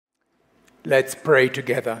Let's pray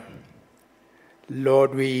together.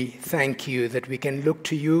 Lord, we thank you that we can look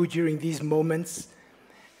to you during these moments,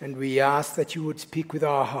 and we ask that you would speak with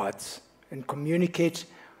our hearts and communicate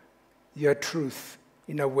your truth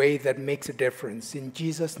in a way that makes a difference. In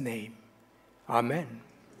Jesus' name, amen.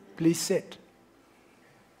 Please sit.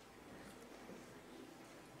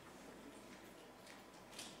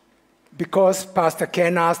 Because Pastor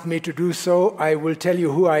Ken asked me to do so, I will tell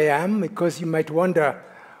you who I am, because you might wonder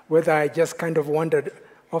whether I just kind of wandered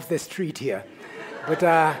off the street here. But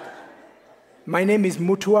my name is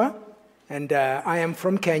Mutua, and I am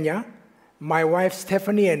from Kenya. My wife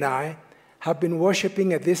Stephanie and I have been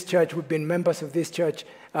worshiping at this church. We've been members of this church,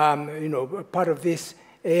 part of this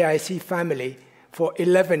AIC family for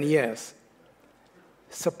 11 years.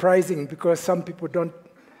 Surprising, because some people don't.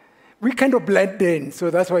 We kind of blend in, so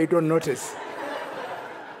that's why you don't notice.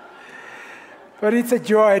 But it's a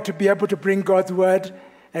joy to be able to bring God's word.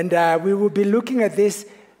 And we will be looking at this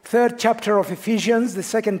third chapter of Ephesians, the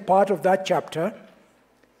second part of that chapter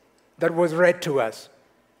that was read to us.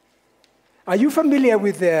 Are you familiar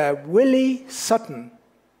with Willie Sutton?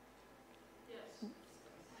 Yes.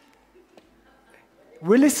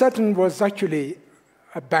 Willie Sutton was actually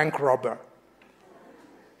a bank robber.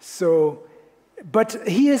 But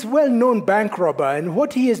he is a well-known bank robber, and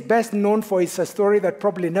what he is best known for is a story that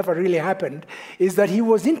probably never really happened, is that he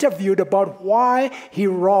was interviewed about why he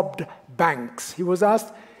robbed banks. He was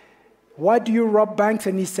asked, why do you rob banks?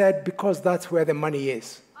 And he said, because that's where the money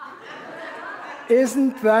is.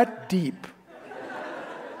 Isn't that deep?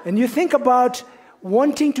 And you think about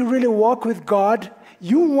wanting to really walk with God,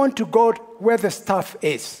 you want to go where the stuff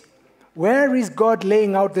is. Where is God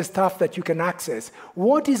laying out the stuff that you can access?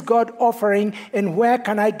 What is God offering, and where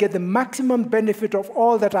can I get the maximum benefit of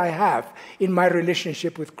all that I have in my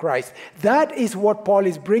relationship with Christ? That is what Paul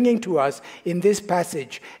is bringing to us in this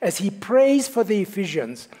passage as he prays for the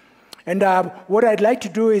Ephesians. And what I'd like to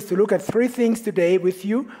do is to look at three things today with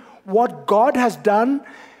you. What God has done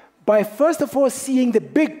by, first of all, seeing the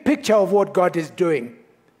big picture of what God is doing.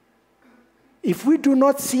 If we do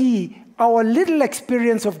not see our little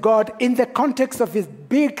experience of God in the context of the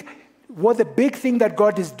big thing that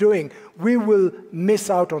God is doing, we will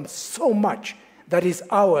miss out on so much that is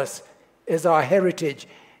ours as our heritage,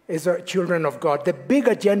 as our children of God. The big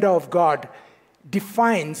agenda of God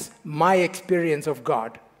defines my experience of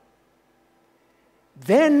God.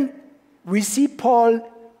 Then we see Paul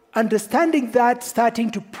understanding that,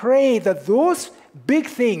 starting to pray that those big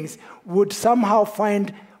things would somehow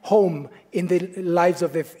find home in the lives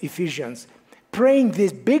of the Ephesians, praying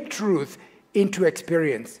this big truth into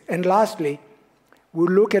experience. And lastly,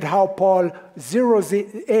 we'll look at how Paul zeroes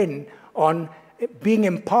in on being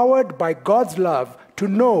empowered by God's love to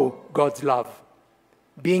know God's love.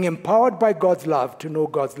 Being empowered by God's love to know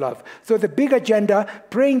God's love. So the big agenda,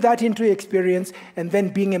 praying that into experience, and then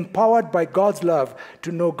being empowered by God's love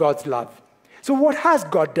to know God's love. So what has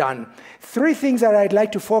God done? Three things that I'd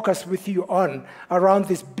like to focus with you on around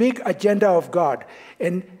this big agenda of God.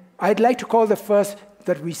 And I'd like to call the first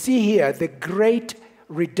that we see here the great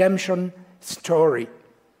redemption story.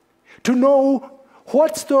 To know,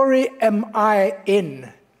 what story am I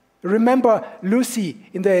in? Remember Lucy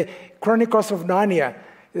in the Chronicles of Narnia,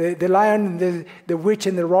 the lion, the witch,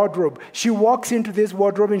 and the wardrobe. She walks into this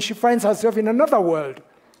wardrobe and she finds herself in another world.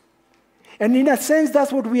 And in a sense,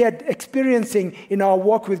 that's what we are experiencing in our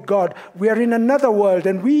walk with God. We are in another world,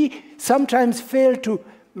 and we sometimes fail to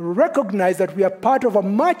recognize that we are part of a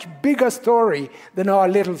much bigger story than our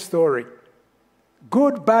little story.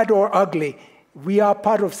 Good, bad, or ugly, we are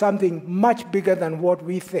part of something much bigger than what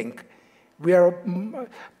we think. We are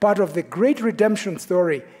part of the great redemption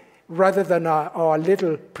story rather than our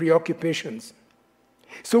little preoccupations.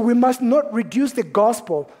 So we must not reduce the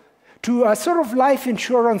gospel to a sort of life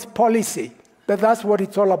insurance policy, that's what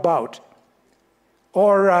it's all about.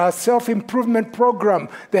 Or a self-improvement program,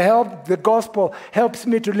 the gospel helps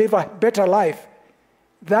me to live a better life.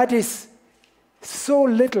 That is so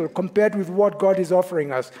little compared with what God is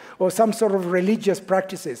offering us, or some sort of religious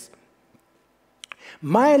practices.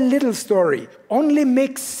 My little story only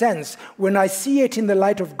makes sense when I see it in the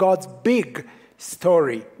light of God's big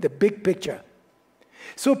story, the big picture.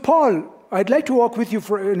 So Paul, I'd like to walk with you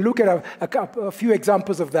and look at a few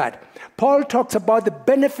examples of that. Paul talks about the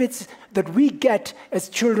benefits that we get as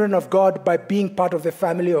children of God by being part of the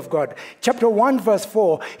family of God. Chapter 1, verse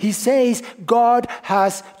 4, he says, God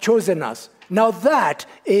has chosen us. Now that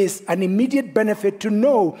is an immediate benefit to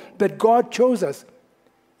know that God chose us.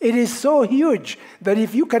 It is so huge that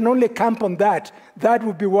if you can only camp on that, that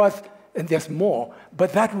would be worth, and there's more,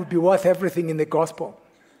 but that would be worth everything in the gospel.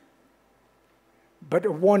 But I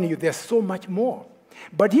warn you, there's so much more.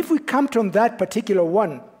 But if we come to that particular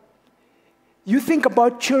one, you think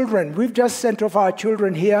about children. We've just sent off our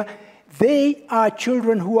children here. They are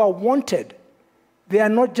children who are wanted. They are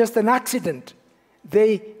not just an accident.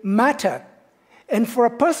 They matter. And for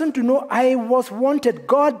a person to know, I was wanted,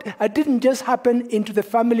 I didn't just happen into the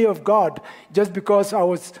family of God just because I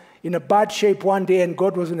was in a bad shape one day and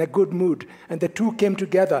God was in a good mood, and the two came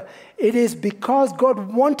together. It is because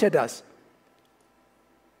God wanted us.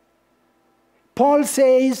 Paul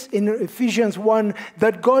says in Ephesians 1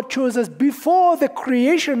 that God chose us before the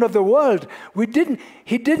creation of the world.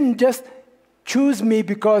 He didn't just choose me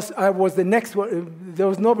because I was the next one. There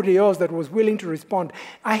was nobody else that was willing to respond.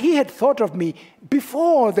 He had thought of me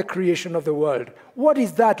before the creation of the world. What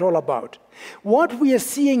is that all about? What we are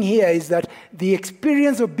seeing here is that the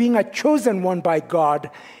experience of being a chosen one by God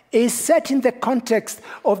is set in the context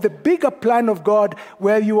of the bigger plan of God,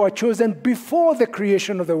 where you are chosen before the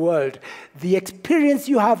creation of the world. The experience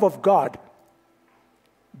you have of God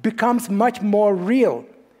becomes much more real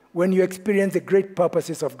when you experience the great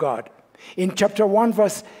purposes of God. In chapter 1,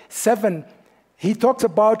 verse 7, he talks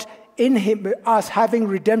about in him, us having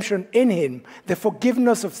redemption in him, the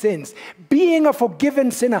forgiveness of sins. Being a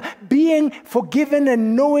forgiven sinner, being forgiven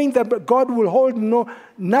and knowing that God will hold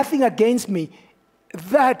nothing against me,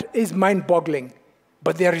 that is mind-boggling.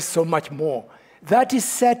 But there is so much more. That is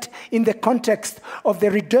set in the context of the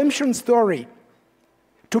redemption story,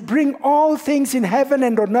 to bring all things in heaven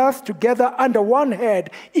and on earth together under one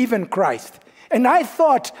head, even Christ. And I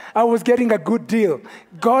thought I was getting a good deal.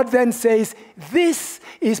 God then says, this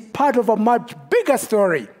is part of a much bigger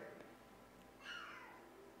story.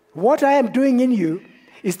 What I am doing in you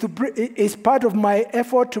is part of my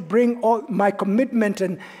effort to bring all my commitment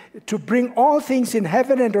and to bring all things in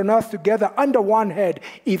heaven and on earth together under one head,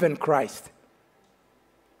 even Christ.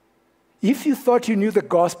 If you thought you knew the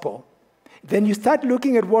gospel, then you start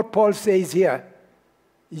looking at what Paul says here,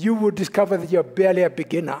 you would discover that you're barely a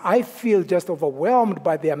beginner. I feel just overwhelmed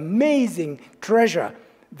by the amazing treasure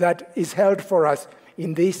that is held for us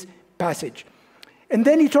in this passage. And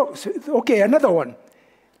then he talks, another one.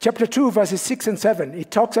 Chapter 2, verses 6 and 7. It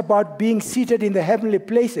talks about being seated in the heavenly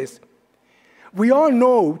places. We all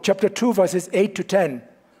know chapter 2, verses 8 to 10.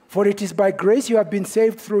 For it is by grace you have been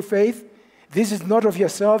saved through faith. This is not of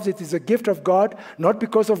yourselves, it is a gift of God, not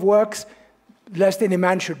because of works, lest any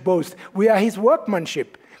man should boast. We are his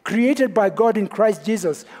workmanship, created by God in Christ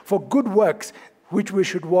Jesus for good works, which we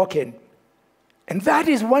should walk in. And that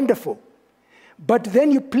is wonderful. But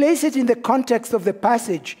then you place it in the context of the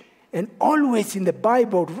passage, and always in the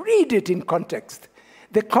Bible, read it in context.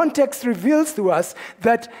 The context reveals to us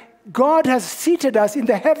that God has seated us in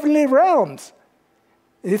the heavenly realms.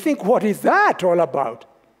 And you think, what is that all about?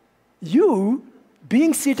 You,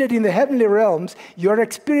 being seated in the heavenly realms, your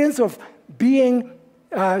experience of being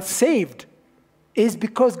saved is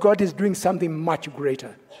because God is doing something much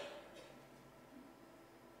greater.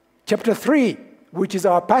 Chapter 3, which is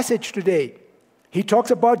our passage today, he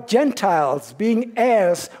talks about Gentiles being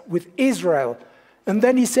heirs with Israel. And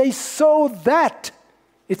then he says, so that,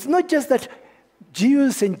 it's not just that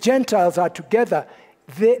Jews and Gentiles are together,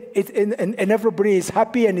 and everybody is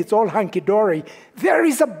happy and it's all hunky-dory. There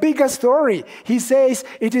is a bigger story. He says,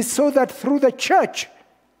 it is so that through the church,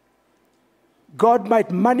 God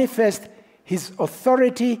might manifest his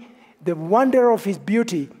authority, the wonder of his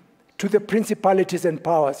beauty, to the principalities and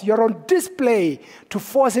powers. You're on display to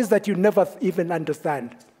forces that you never even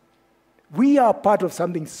understand. We are part of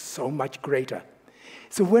something so much greater.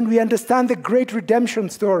 So when we understand the great redemption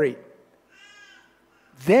story,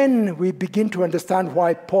 then we begin to understand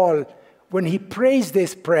why Paul, when he prays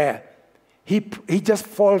this prayer, he just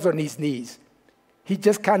falls on his knees. He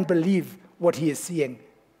just can't believe what he is seeing.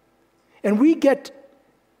 And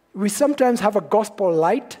we sometimes have a gospel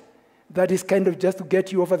light that is kind of just to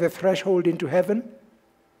get you over the threshold into heaven.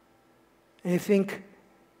 And you think,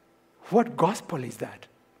 what gospel is that?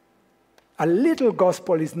 A little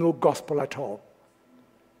gospel is no gospel at all.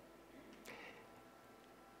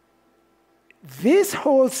 This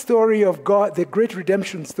whole story of God, the great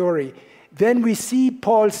redemption story, then we see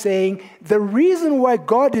Paul saying, the reason why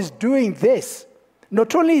God is doing this,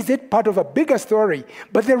 not only is it part of a bigger story,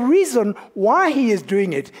 but the reason why he is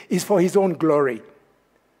doing it is for his own glory.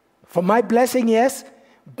 For my blessing, yes,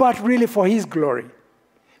 but really for his glory.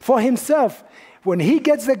 For himself. When he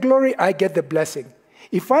gets the glory, I get the blessing.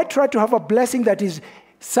 If I try to have a blessing that is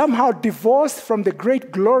somehow divorced from the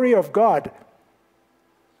great glory of God,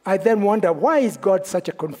 I then wonder, why is God such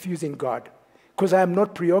a confusing God? Because I am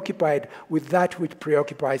not preoccupied with that which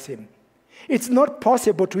preoccupies him. It's not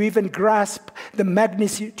possible to even grasp the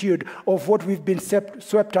magnitude of what we've been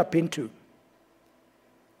swept up into.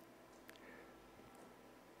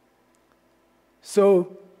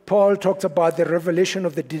 So Paul talks about the revelation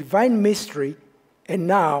of the divine mystery and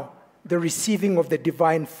now the receiving of the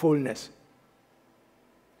divine fullness.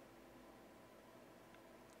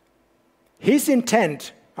 His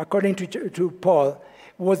intent, according to Paul,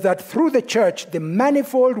 was that through the church, the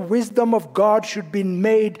manifold wisdom of God should be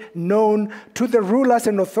made known to the rulers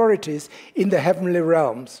and authorities in the heavenly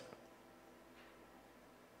realms.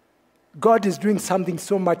 God is doing something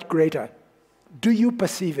so much greater. Do you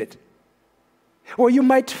perceive it? Or you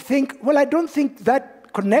might think, well, I don't think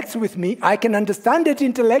that connects with me. I can understand it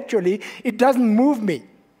intellectually. It doesn't move me.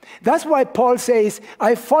 That's why Paul says,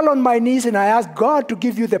 I fall on my knees and I ask God to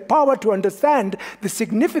give you the power to understand the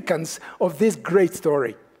significance of this great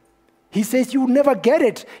story. He says you never get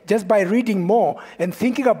it just by reading more and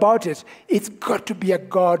thinking about it. It's got to be a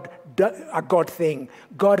God thing.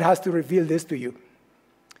 God has to reveal this to you.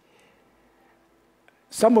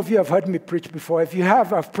 Some of you have heard me preach before. If you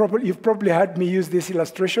have, you've probably heard me use this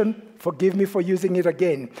illustration. Forgive me for using it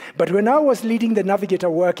again. But when I was leading the navigator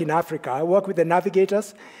work in Africa, I work with the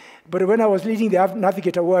navigators, but when I was leading the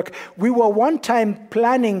navigator work, we were one time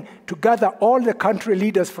planning to gather all the country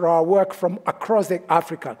leaders for our work from across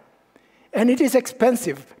Africa. And it is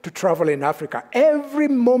expensive to travel in Africa. Every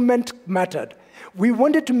moment mattered. We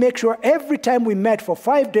wanted to make sure every time we met for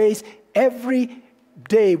 5 days, every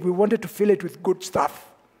day we wanted to fill it with good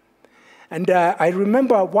stuff. And I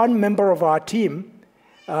remember one member of our team,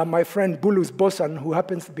 my friend Bulus Bosan, who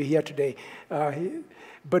happens to be here today.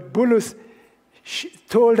 But Bulus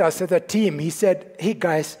told us as a team, he said, hey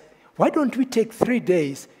guys, why don't we take 3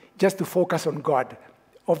 days just to focus on God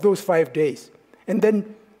of those 5 days? And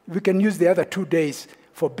then we can use the other 2 days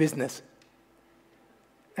for business.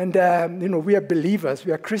 And, we are believers,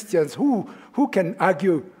 we are Christians. Who can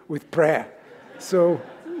argue with prayer? So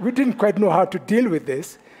we didn't quite know how to deal with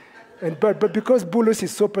this. But because Bulus is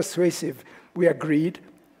so persuasive, we agreed.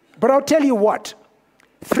 But I'll tell you what,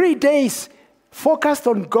 3 days focused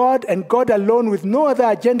on God and God alone with no other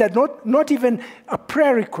agenda, not even a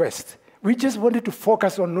prayer request. We just wanted to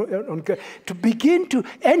focus on God, to begin to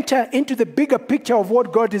enter into the bigger picture of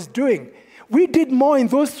what God is doing. We did more in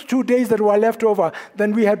those 2 days that were left over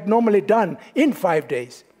than we had normally done in 5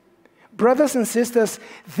 days. Brothers and sisters,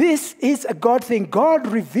 this is a God thing. God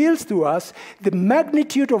reveals to us the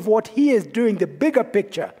magnitude of what he is doing, the bigger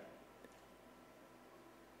picture.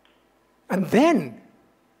 And then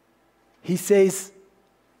he says,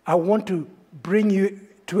 I want to bring you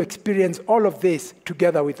to experience all of this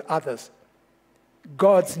together with others.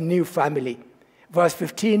 God's new family. Verse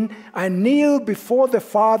 15, I kneel before the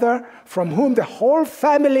Father, from whom the whole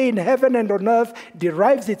family in heaven and on earth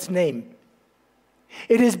derives its name.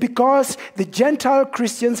 It is because the Gentile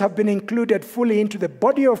Christians have been included fully into the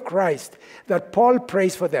body of Christ that Paul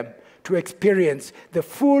prays for them to experience the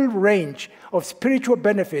full range of spiritual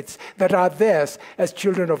benefits that are theirs as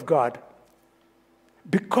children of God.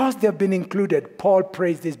 Because they've been included, Paul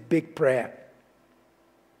prays this big prayer.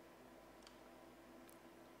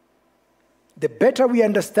 The better we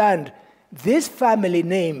understand this family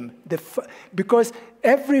name, because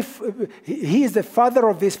he is the father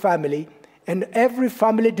of this family, and every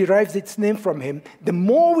family derives its name from him, the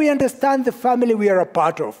more we understand the family we are a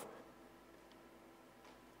part of,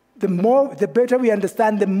 the better we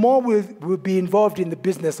understand, the more we'll be involved in the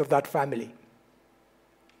business of that family.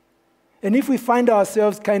 And if we find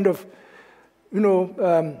ourselves kind of,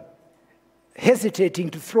 hesitating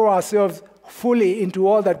to throw ourselves fully into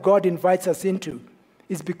all that God invites us into,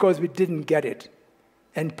 it's because we didn't get it.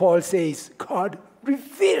 And Paul says, God,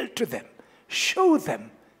 reveal to them, show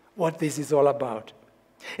them what this is all about.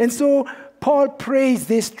 And so Paul prays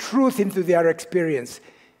this truth into their experience.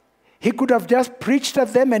 He could have just preached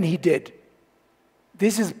at them, and he did.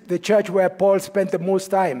 This is the church where Paul spent the most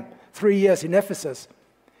time, 3 years in Ephesus.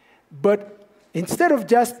 But instead of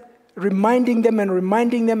just reminding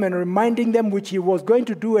them, which he was going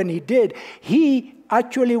to do and he did, he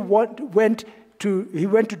actually went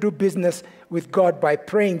to do business with God by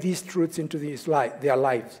praying these truths into their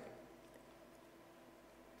lives.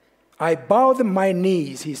 I bow my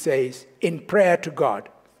knees, he says, in prayer to God.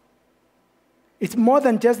 It's more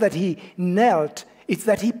than just that he knelt, it's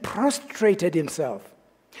that he prostrated himself.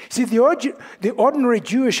 See, the ordinary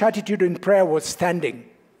Jewish attitude in prayer was standing,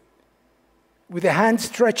 with the hand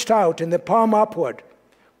stretched out and the palm upward.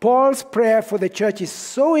 Paul's prayer for the church is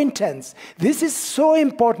so intense. This is so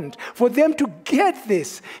important for them to get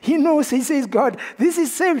this. He knows, he says, God, this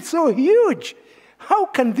is so huge. How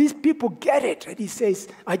can these people get it? And he says,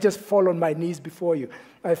 I just fall on my knees before you.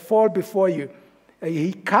 I fall before you.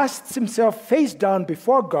 He casts himself face down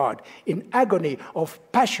before God in agony of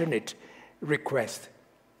passionate request.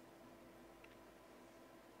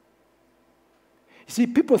 You see,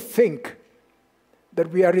 people think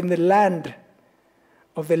that we are in the land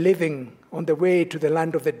of the living on the way to the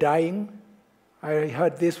land of the dying. I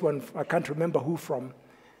heard this one, I can't remember who from.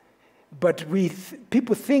 But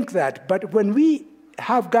people think that. But when we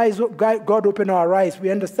have God open our eyes, we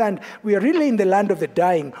understand we are really in the land of the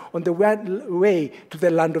dying, on the way to the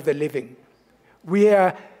land of the living. We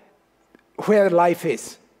are where life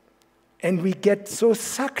is. And we get so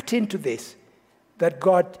sucked into this that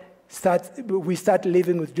we start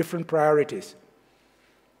living with different priorities.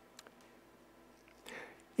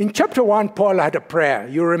 In chapter 1, Paul had a prayer.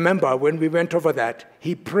 You remember when we went over that.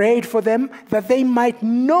 He prayed for them that they might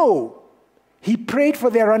know. He prayed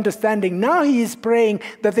for their understanding. Now he is praying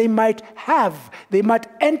that they might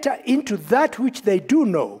enter into that which they do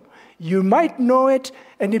know. You might know it,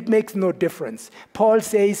 and it makes no difference. Paul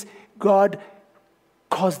says, God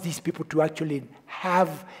caused these people to actually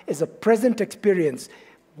have, as a present experience,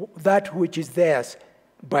 that which is theirs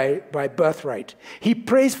by birthright. He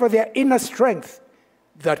prays for their inner strength,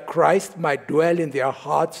 that Christ might dwell in their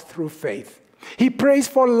hearts through faith. He prays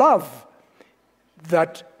for love,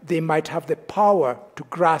 that they might have the power to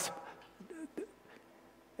grasp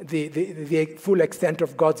the full extent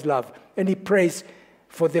of God's love. And he prays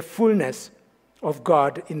for the fullness of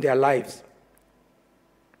God in their lives.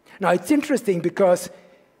 Now, it's interesting because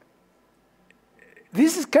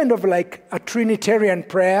this is kind of like a Trinitarian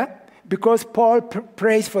prayer, because Paul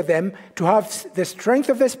prays for them to have the strength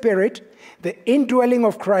of the Spirit, the indwelling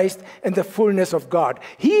of Christ, and the fullness of God.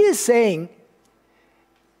 He is saying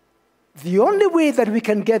the only way that we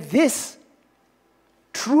can get this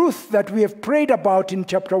truth that we have prayed about in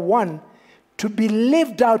chapter 1 to be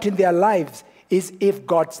lived out in their lives is if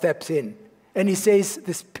God steps in. And he says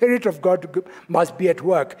the Spirit of God must be at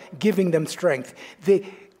work, giving them strength.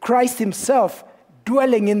 Christ himself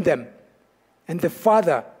dwelling in them, and the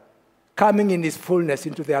Father coming in his fullness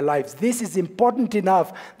into their lives. This is important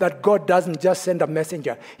enough that God doesn't just send a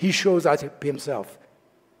messenger. He shows us himself.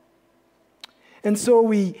 And so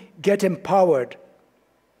we get empowered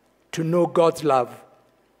to know God's love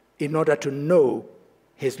in order to know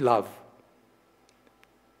his love.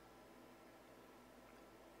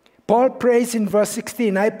 Paul prays in verse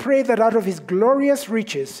 16, I pray that out of his glorious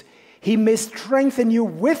riches he may strengthen you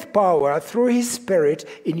with power through his Spirit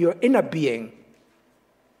in your inner being.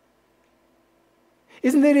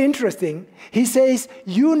 Isn't it interesting? He says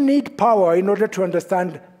you need power in order to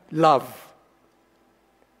understand love.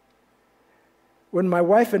 When my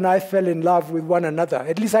wife and I fell in love with one another,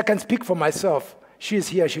 at least I can speak for myself. She is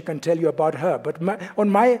here, she can tell you about her. But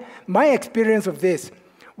my experience of this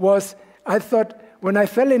was, I thought when I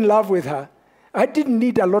fell in love with her, I didn't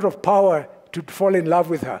need a lot of power to fall in love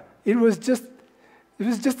with her. It was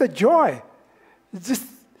just a joy.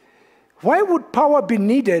 Why would power be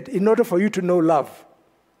needed in order for you to know love?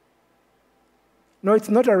 No, it's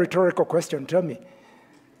not a rhetorical question, tell me.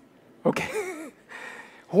 Okay.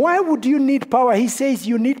 Why would you need power? He says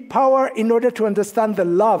you need power in order to understand the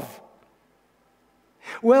love.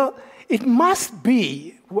 Well, it must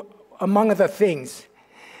be, among other things,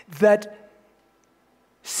 that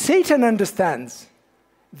Satan understands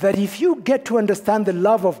that if you get to understand the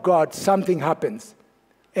love of God, something happens,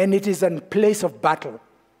 and it is a place of battle.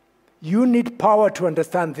 You need power to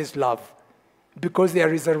understand this love, because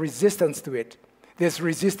there is a resistance to it. There's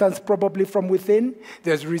resistance probably from within,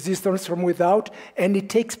 there's resistance from without, and it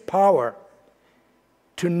takes power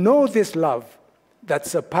to know this love that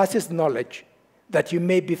surpasses knowledge, that you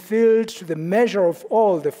may be filled to the measure of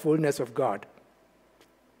all the fullness of God.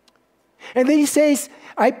 And then he says,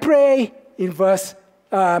 I pray, in verse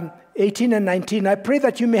 18 and 19, I pray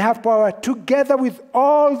that you may have power together with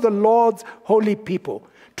all the Lord's holy people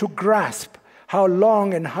to grasp how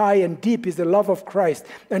long and high and deep is the love of Christ,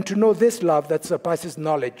 and to know this love that surpasses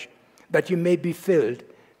knowledge, that you may be filled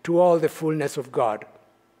to all the fullness of God,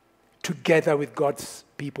 together with God's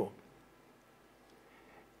people.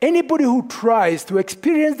 Anybody who tries to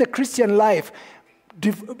experience the Christian life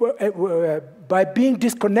by being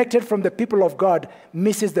disconnected from the people of God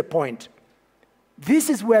misses the point. This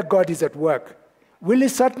is where God is at work. Willie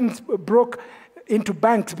Sutton broke into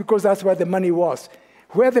banks because that's where the money was.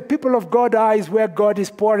 Where the people of God are is where God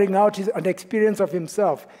is pouring out an experience of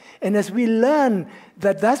himself. And as we learn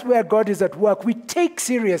that that's where God is at work, we take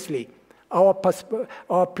seriously our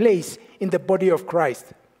place in the body of Christ.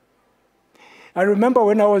 I remember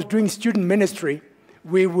when I was doing student ministry,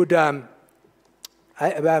 we would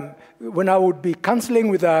when I would be counseling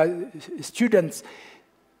with students,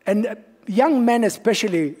 and young men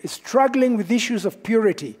especially, struggling with issues of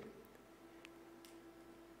purity,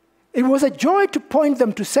 it was a joy to point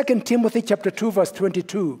them to 2 Timothy chapter 2, verse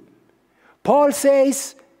 22. Paul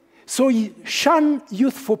says, "So ye shun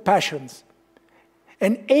youthful passions,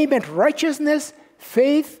 and aim at righteousness,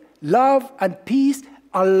 faith, love, and peace,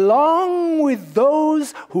 along with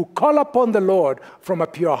those who call upon the Lord from a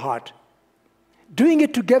pure heart." Doing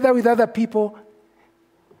it together with other people,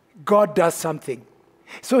 God does something.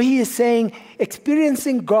 So he is saying,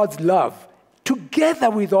 experiencing God's love together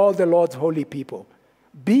with all the Lord's holy people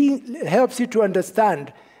helps you to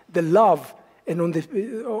understand the love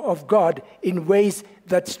of God in ways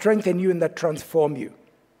that strengthen you and that transform you.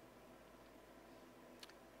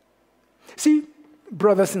 See,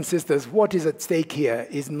 brothers and sisters, what is at stake here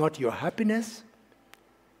is not your happiness,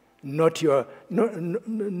 not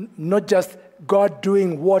just God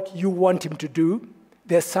doing what you want him to do.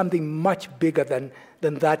 There's something much bigger than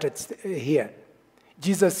that here.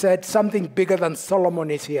 Jesus said something bigger than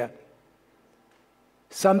Solomon is here.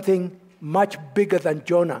 Something much bigger than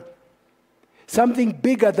Jonah. Something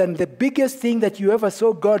bigger than the biggest thing that you ever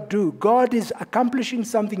saw God do. God is accomplishing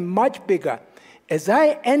something much bigger. As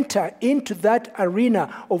I enter into that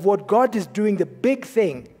arena of what God is doing, the big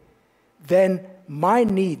thing, then my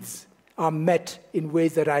needs are met in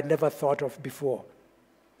ways that I never thought of before.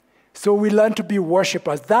 So we learn to be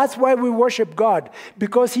worshipers. That's why we worship God,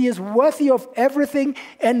 because he is worthy of everything,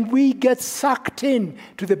 and we get sucked in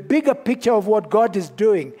to the bigger picture of what God is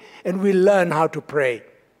doing, and we learn how to pray.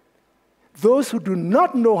 Those who do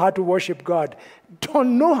not know how to worship God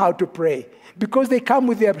don't know how to pray, because they come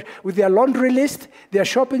with their laundry list, their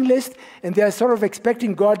shopping list, and they are sort of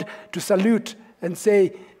expecting God to salute and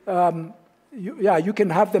say, you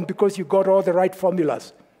can have them because you got all the right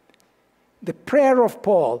formulas. The prayer of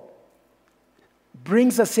Paul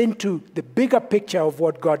brings us into the bigger picture of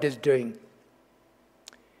what God is doing.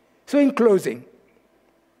 So in closing,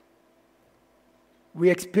 we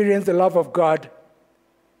experience the love of God.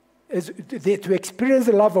 To experience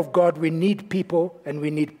the love of God, we need people and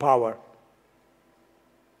we need power.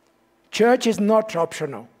 Church is not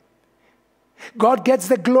optional. God gets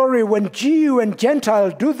the glory when Jew and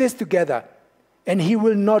Gentile do this together, and he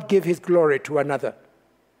will not give his glory to another.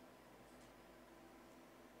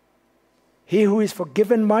 He who is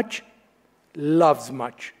forgiven much loves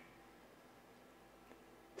much.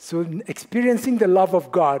 So experiencing the love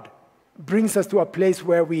of God brings us to a place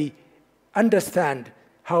where we understand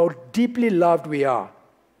how deeply loved we are.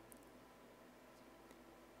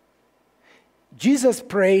 Jesus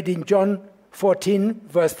prayed in John 14,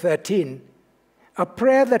 verse 13, a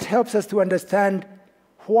prayer that helps us to understand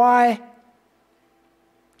why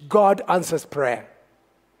God answers prayer.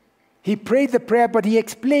 He prayed the prayer, but he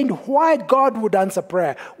explained why God would answer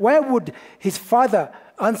prayer. Why would his Father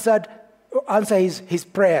answer his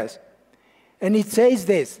prayers? And it says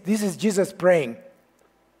this is Jesus praying.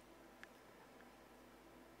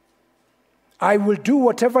 I will do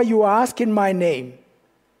whatever you ask in my name.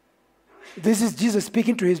 This is Jesus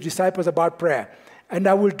speaking to his disciples about prayer. And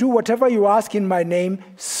I will do whatever you ask in my name,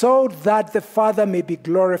 so that the Father may be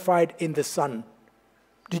glorified in the Son.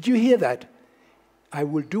 Did you hear that? I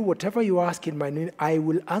will do whatever you ask in my name. I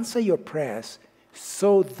will answer your prayers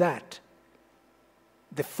so that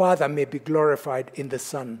the Father may be glorified in the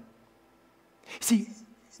Son. See,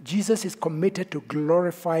 Jesus is committed to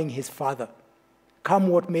glorifying his Father. Come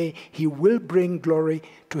what may, he will bring glory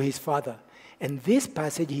to his Father. And this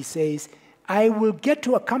passage, he says, I will get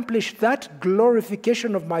to accomplish that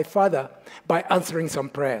glorification of my Father by answering some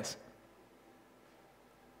prayers.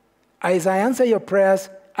 As I answer your prayers,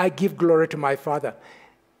 I give glory to my Father.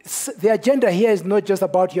 The agenda here is not just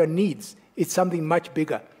about your needs. It's something much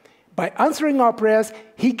bigger. By answering our prayers,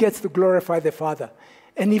 he gets to glorify the Father.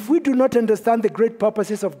 And if we do not understand the great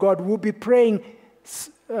purposes of God, we'll be praying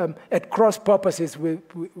at cross purposes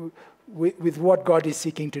with what God is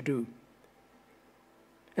seeking to do.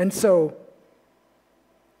 And so,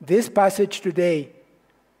 this passage today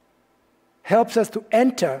helps us to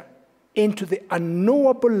enter into the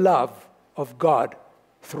unknowable love of God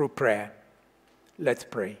through prayer. Let's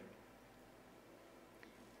pray.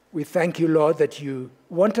 We thank you, Lord, that you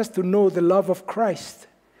want us to know the love of Christ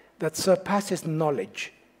that surpasses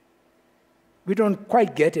knowledge. We don't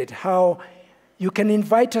quite get it, how you can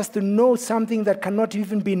invite us to know something that cannot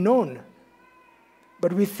even be known.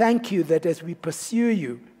 But we thank you that as we pursue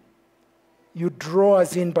you, you draw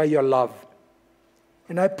us in by your love.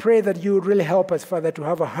 And I pray that you would really help us, Father, to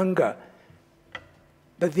have a hunger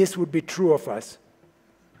that this would be true of us.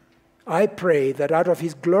 I pray that out of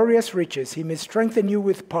his glorious riches he may strengthen you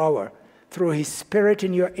with power through his Spirit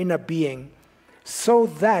in your inner being, so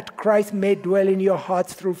that Christ may dwell in your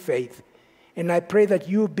hearts through faith. And I pray that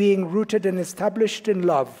you, being rooted and established in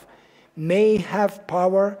love, may have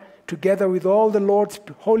power, together with all the Lord's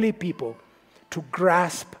holy people, to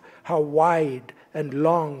grasp how wide and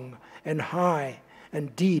long and high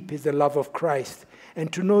and deep is the love of Christ,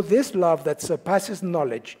 and to know this love that surpasses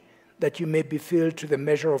knowledge, that you may be filled to the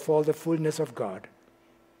measure of all the fullness of God.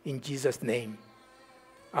 In Jesus' name,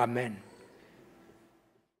 amen.